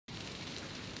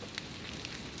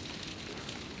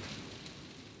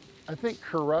I think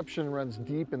corruption runs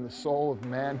deep in the soul of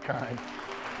mankind.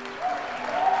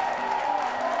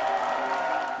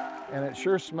 And it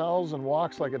sure smells and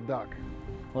walks like a duck.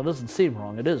 Well, it doesn't seem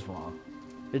wrong, it is wrong.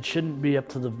 It shouldn't be up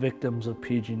to the victims of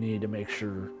PG&E to make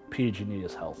sure PG&E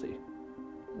is healthy.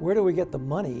 Where do we get the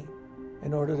money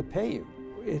in order to pay you?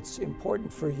 It's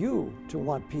important for you to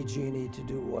want PG&E to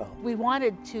do well. We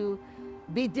wanted to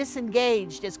be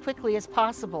disengaged as quickly as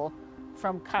possible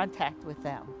from contact with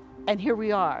them. And here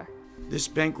we are. This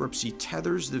bankruptcy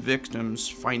tethers the victims'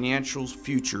 financial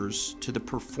futures to the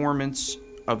performance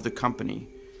of the company.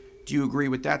 Do you agree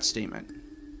with that statement?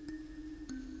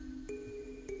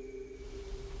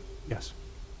 Yes.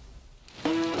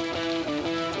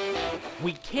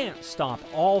 We can't stop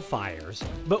all fires,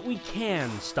 but we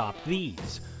can stop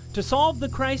these. To solve the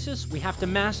crisis, we have to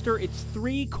master its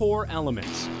three core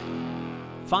elements: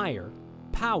 fire,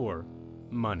 power,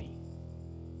 money.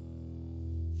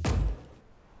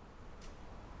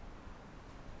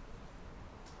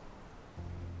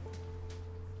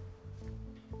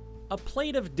 A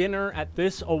plate of dinner at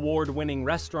this award-winning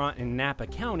restaurant in Napa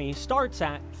County starts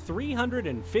at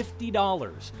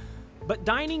 $350. But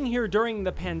dining here during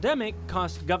the pandemic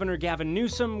cost Governor Gavin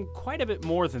Newsom quite a bit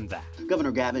more than that.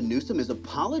 Governor Gavin Newsom is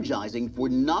apologizing for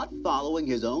not following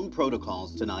his own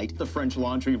protocols tonight. The French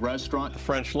Laundry restaurant.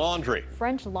 French Laundry.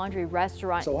 French Laundry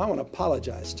restaurant. So I want to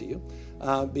apologize to you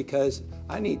because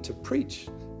I need to preach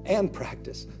and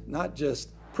practice, not just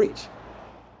preach.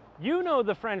 You know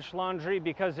the French Laundry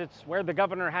because it's where the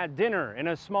governor had dinner in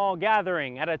a small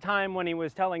gathering at a time when he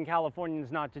was telling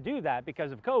Californians not to do that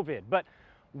because of COVID. But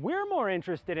we're more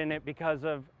interested in it because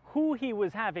of who he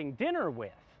was having dinner with.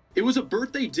 It was a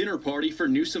birthday dinner party for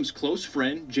Newsom's close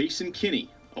friend, Jason Kinney,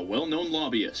 a well-known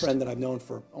lobbyist. A friend that I've known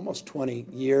for almost 20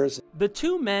 years. The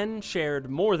two men shared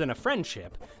more than a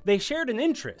friendship. They shared an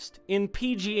interest in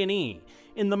PG&E.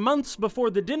 In the months before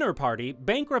the dinner party,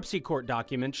 bankruptcy court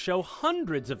documents show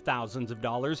hundreds of thousands of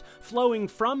dollars flowing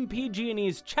from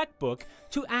PG&E's checkbook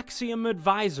to Axiom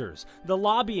Advisors, the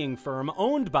lobbying firm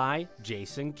owned by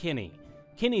Jason Kinney.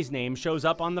 Kinney's name shows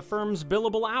up on the firm's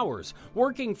billable hours,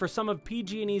 working for some of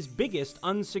PG&E's biggest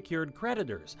unsecured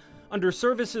creditors. Under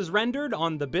services rendered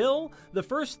on the bill, the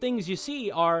first things you see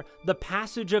are the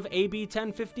passage of AB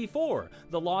 1054,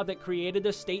 the law that created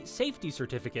a state safety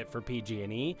certificate for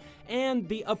PG&E, and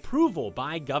the approval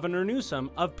by Governor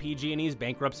Newsom of PG&E's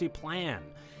bankruptcy plan.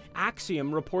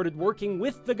 Axiom reported working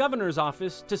with the governor's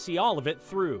office to see all of it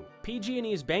through.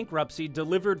 PG&E's bankruptcy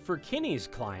delivered for Kinney's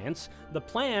clients. The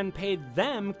plan paid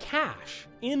them cash,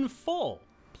 in full,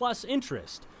 plus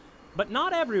interest. But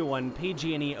not everyone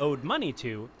PG&E owed money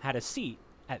to had a seat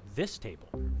at this table.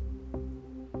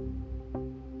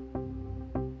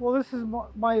 Well, this is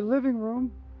my living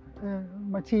room,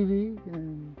 and my TV,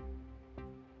 and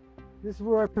this is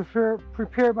where I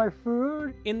prepare my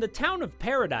food. In the town of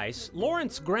Paradise,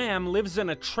 Lawrence Graham lives in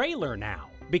a trailer now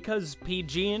because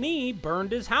PG&E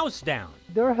burned his house down.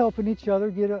 They're helping each other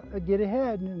get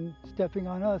ahead and stepping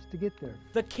on us to get there.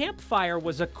 The campfire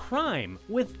was a crime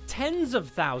with tens of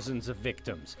thousands of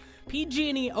victims.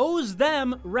 PG&E owes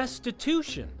them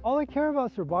restitution. All they care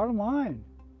about is their bottom line.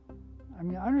 I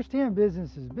mean, I understand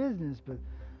business is business, but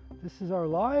this is our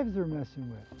lives they're messing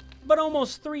with. But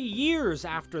almost 3 years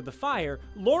after the fire,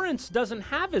 Lawrence doesn't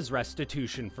have his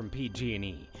restitution from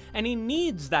PG&E, and he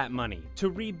needs that money to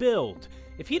rebuild.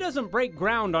 If he doesn't break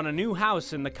ground on a new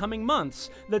house in the coming months,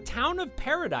 the town of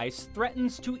Paradise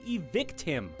threatens to evict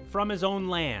him from his own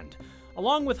land,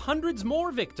 along with hundreds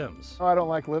more victims. Oh, I don't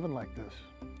like living like this,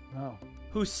 no.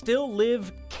 Who still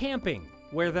live camping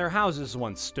where their houses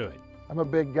once stood. I'm a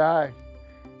big guy,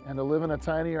 and to live in a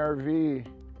tiny RV,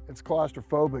 it's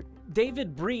claustrophobic.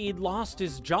 David Breed lost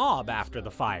his job after the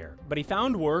fire, but he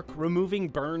found work removing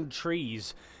burned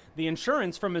trees. The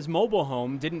insurance from his mobile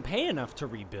home didn't pay enough to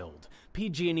rebuild.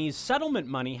 PG&E's settlement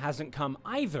money hasn't come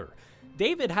either.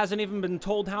 David hasn't even been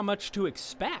told how much to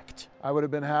expect. I would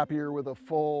have been happier with a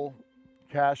full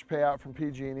cash payout from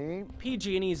PG&E.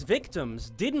 PG&E's victims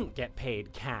didn't get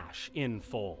paid cash in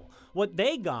full. What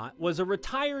they got was a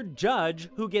retired judge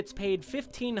who gets paid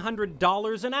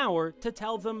 $1,500 an hour to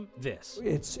tell them this.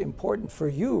 It's important for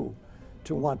you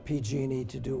to want PG&E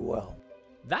to do well.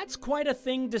 That's quite a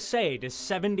thing to say to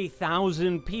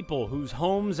 70,000 people whose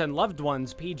homes and loved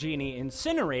ones PG&E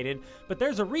incinerated, but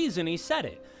there's a reason he said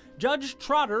it. Judge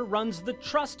Trotter runs the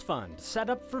trust fund set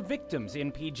up for victims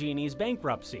in PG&E's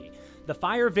bankruptcy. The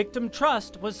Fire Victim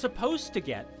Trust was supposed to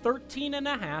get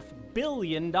 $13.5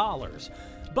 billion,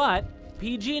 but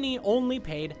PG&E only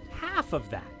paid half of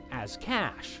that as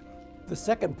cash. The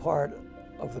second part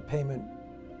of the payment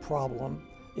problem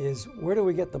is, where do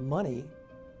we get the money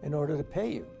in order to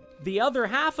pay you? The other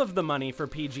half of the money for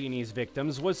PG&E's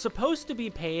victims was supposed to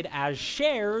be paid as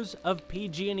shares of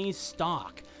PG&E's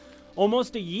stock.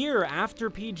 Almost a year after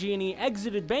PG&E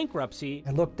exited bankruptcy,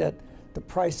 I looked at the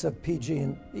price of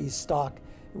PG&E stock.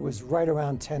 It was right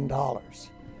around $10.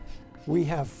 We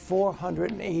have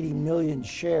 480 million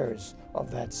shares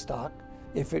of that stock.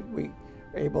 If we were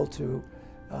able to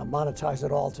monetize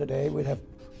it all today, we'd have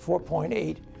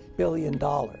 $4.8 billion.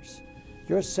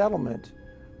 Your settlement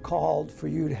called for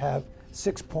you to have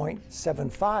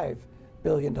 $6.75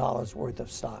 billion worth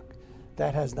of stock.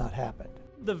 That has not happened.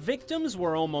 the victims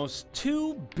were almost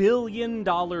 $2 billion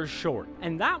short,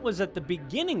 and that was at the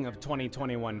beginning of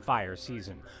 2021 fire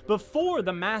season, before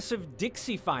the massive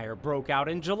Dixie Fire broke out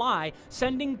in July,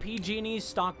 sending PG&E's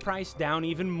stock price down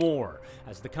even more,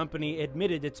 as the company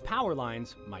admitted its power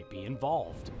lines might be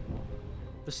involved.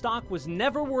 The stock was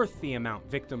never worth the amount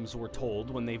victims were told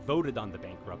when they voted on the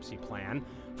bankruptcy plan.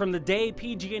 From the day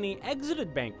PG&E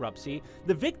exited bankruptcy,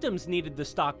 the victims needed the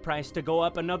stock price to go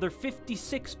up another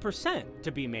 56%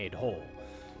 to be made whole.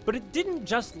 But it didn't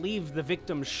just leave the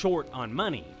victims short on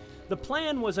money. The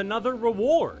plan was another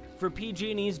reward for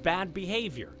PG&E's bad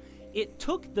behavior. It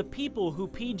took the people who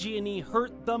PG&E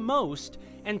hurt the most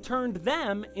and turned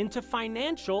them into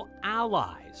financial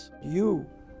allies. You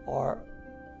are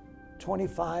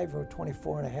 25 or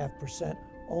 24.5%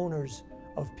 owners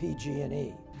of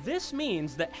PG&E. This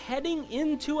means that heading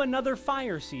into another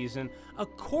fire season, a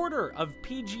quarter of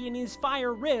PG&E's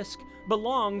fire risk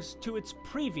belongs to its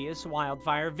previous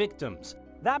wildfire victims.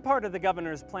 That part of the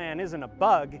governor's plan isn't a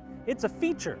bug, it's a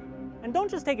feature. And don't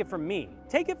just take it from me,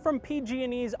 take it from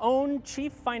PG&E's own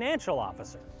chief financial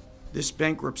officer. This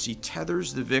bankruptcy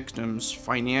tethers the victims'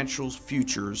 financial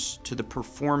futures to the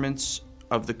performance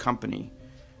of the company.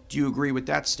 Do you agree with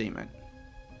that statement?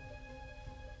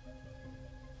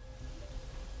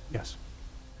 Yes.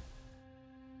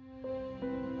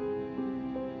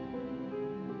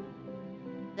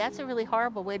 That's a really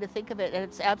horrible way to think of it, and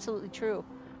it's absolutely true.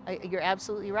 You're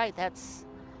absolutely right. That's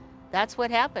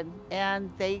what happened,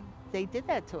 and they did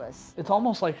that to us. It's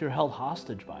almost like you're held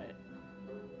hostage by it.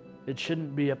 It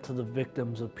shouldn't be up to the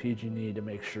victims of PG&E to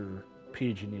make sure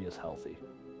PG&E is healthy.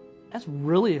 That's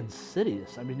really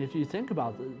insidious. I mean, if you think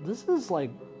about it, this is like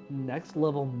next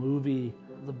level movie.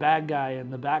 The bad guy in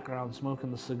the background smoking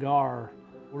the cigar.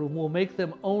 We'll make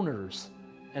them owners,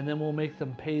 and then we'll make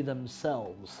them pay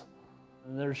themselves.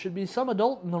 And there should be some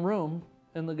adult in the room,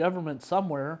 in the government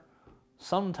somewhere,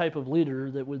 some type of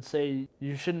leader that would say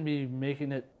you shouldn't be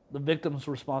making it the victim's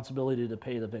responsibility to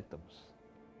pay the victims.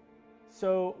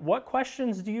 So what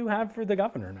questions do you have for the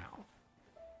governor now?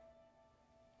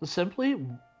 Simply,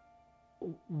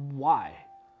 why?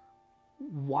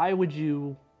 Why would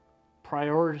you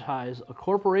prioritize a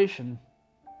corporation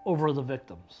over the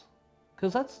victims?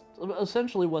 Because that's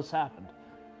essentially what's happened.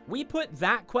 We put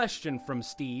that question from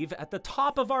Steve at the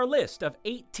top of our list of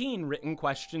 18 written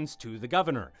questions to the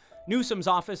governor. Newsom's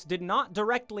office did not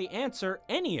directly answer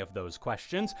any of those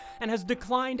questions and has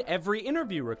declined every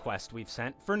interview request we've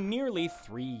sent for nearly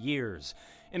 3 years.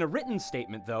 In a written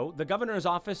statement, though, the governor's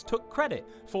office took credit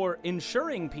for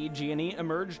ensuring PG&E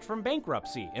emerged from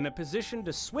bankruptcy in a position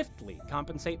to swiftly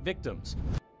compensate victims.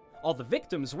 All the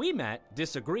victims we met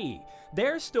disagree.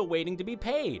 They're still waiting to be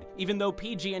paid, even though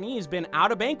PG&E's been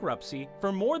out of bankruptcy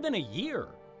for more than a year.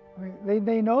 I mean,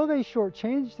 they know they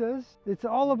shortchanged us. It's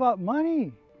all about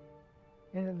money.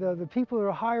 And the people that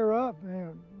are higher up,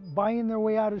 buying their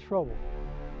way out of trouble.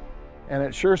 And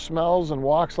it sure smells and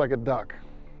walks like a duck.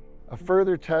 A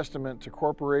further testament to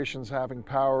corporations having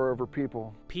power over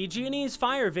people. PG&E's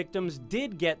fire victims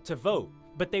did get to vote,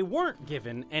 but they weren't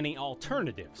given any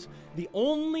alternatives. The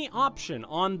only option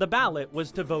on the ballot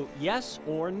was to vote yes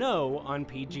or no on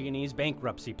PG&E's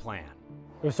bankruptcy plan.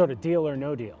 It was sort of deal or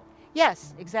no deal.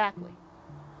 Yes, exactly.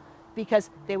 Because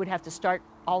they would have to start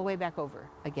all the way back over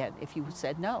again if you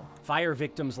said no. Fire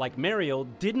victims like Mariel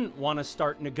didn't want to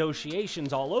start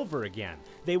negotiations all over again.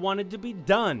 They wanted to be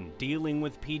done dealing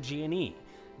with PG&E.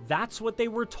 That's what they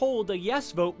were told a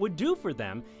yes vote would do for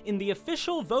them in the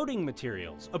official voting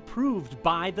materials approved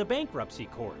by the bankruptcy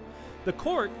court. The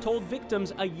court told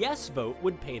victims a yes vote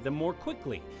would pay them more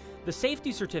quickly. The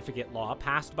safety certificate law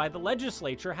passed by the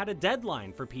legislature had a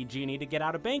deadline for PG&E to get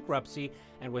out of bankruptcy,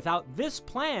 and without this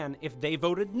plan, if they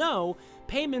voted no,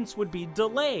 payments would be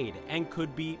delayed and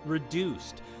could be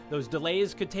reduced. Those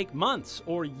delays could take months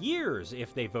or years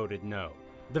if they voted no.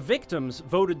 The victims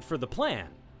voted for the plan.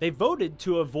 They voted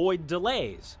to avoid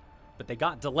delays, but they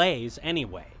got delays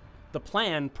anyway. The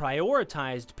plan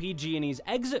prioritized PG&E's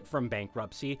exit from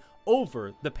bankruptcy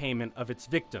over the payment of its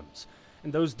victims.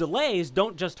 And those delays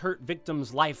don't just hurt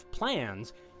victims' life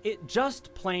plans, It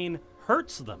just plain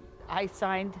hurts them. I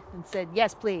signed and said,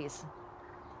 yes, please.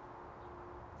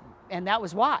 And that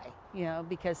was why, you know,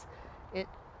 because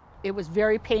it was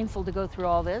very painful to go through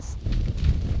all this.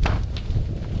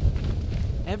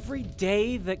 Every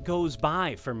day that goes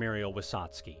by for Muriel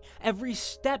Wysotsky, every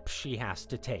step she has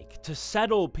to take to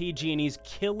settle PG&E's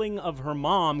killing of her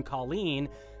mom, Colleen,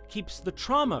 keeps the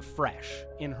trauma fresh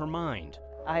in her mind.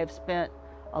 I have spent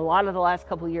a lot of the last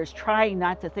couple of years trying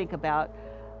not to think about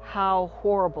how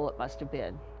horrible it must have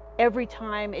been. Every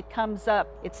time it comes up,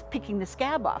 it's picking the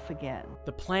scab off again.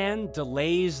 The plan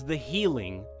delays the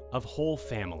healing of whole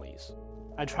families.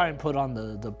 I try and put on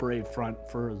the brave front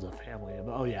for the family.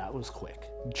 Oh yeah, it was quick.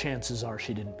 Chances are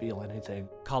she didn't feel anything.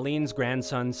 Colleen's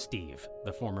grandson, Steve,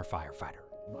 the former firefighter.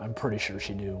 I'm pretty sure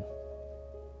she knew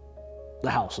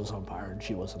the house was on fire and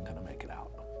she wasn't gonna make it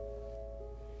out.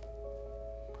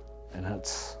 And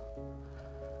that's,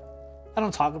 I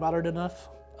don't talk about it enough,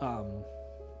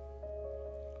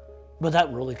 but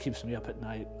that really keeps me up at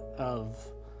night of,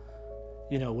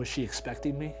 you know, was she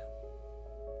expecting me?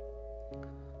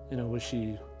 You know, was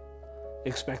she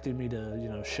expecting me to, you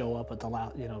know, show up at the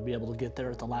last, you know, be able to get there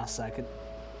at the last second?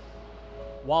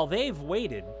 While they've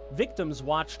waited, victims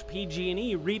watched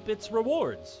PG&E reap its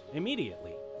rewards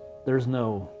immediately. There's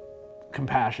no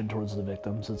compassion towards the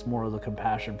victims. It's more of the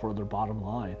compassion for their bottom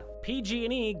line.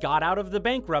 PG&E got out of the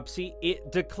bankruptcy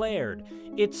it declared.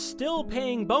 It's still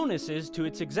paying bonuses to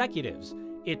its executives.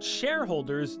 Its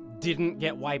shareholders didn't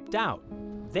get wiped out.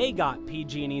 They got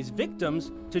PG&E's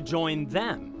victims to join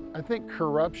them. I think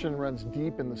corruption runs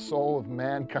deep in the soul of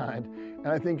mankind, and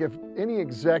I think if any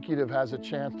executive has a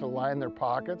chance to line their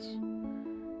pockets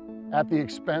at the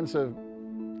expense of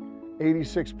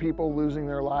 86 people losing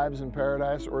their lives in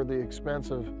Paradise or the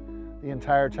expense of the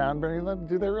entire town burning,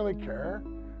 do they really care?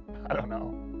 I don't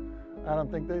know. I don't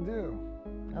think they do.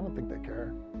 I don't think they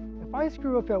care. If I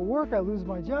screw up at work, I lose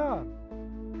my job.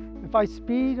 If I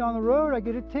speed on the road, I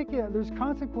get a ticket. There's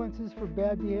consequences for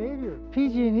bad behavior.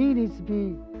 PG&E needs to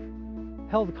be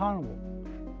held accountable,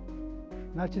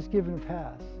 not just given a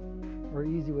pass or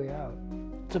an easy way out.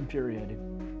 It's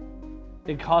infuriating.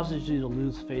 It causes you to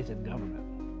lose faith in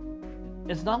government.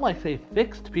 It's not like they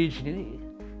fixed PG&E.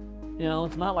 You know,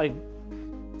 it's not like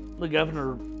the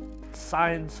governor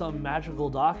signed some magical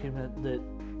document that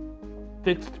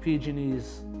fixed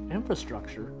PG&E's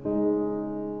infrastructure.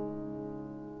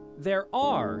 There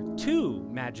are two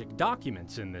magic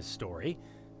documents in this story: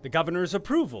 the governor's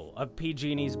approval of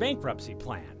PG&E's bankruptcy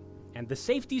plan and the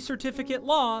safety certificate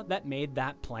law that made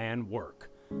that plan work.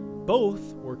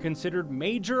 Both were considered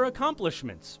major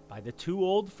accomplishments by the two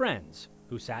old friends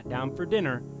who sat down for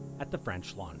dinner at the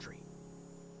French Laundry.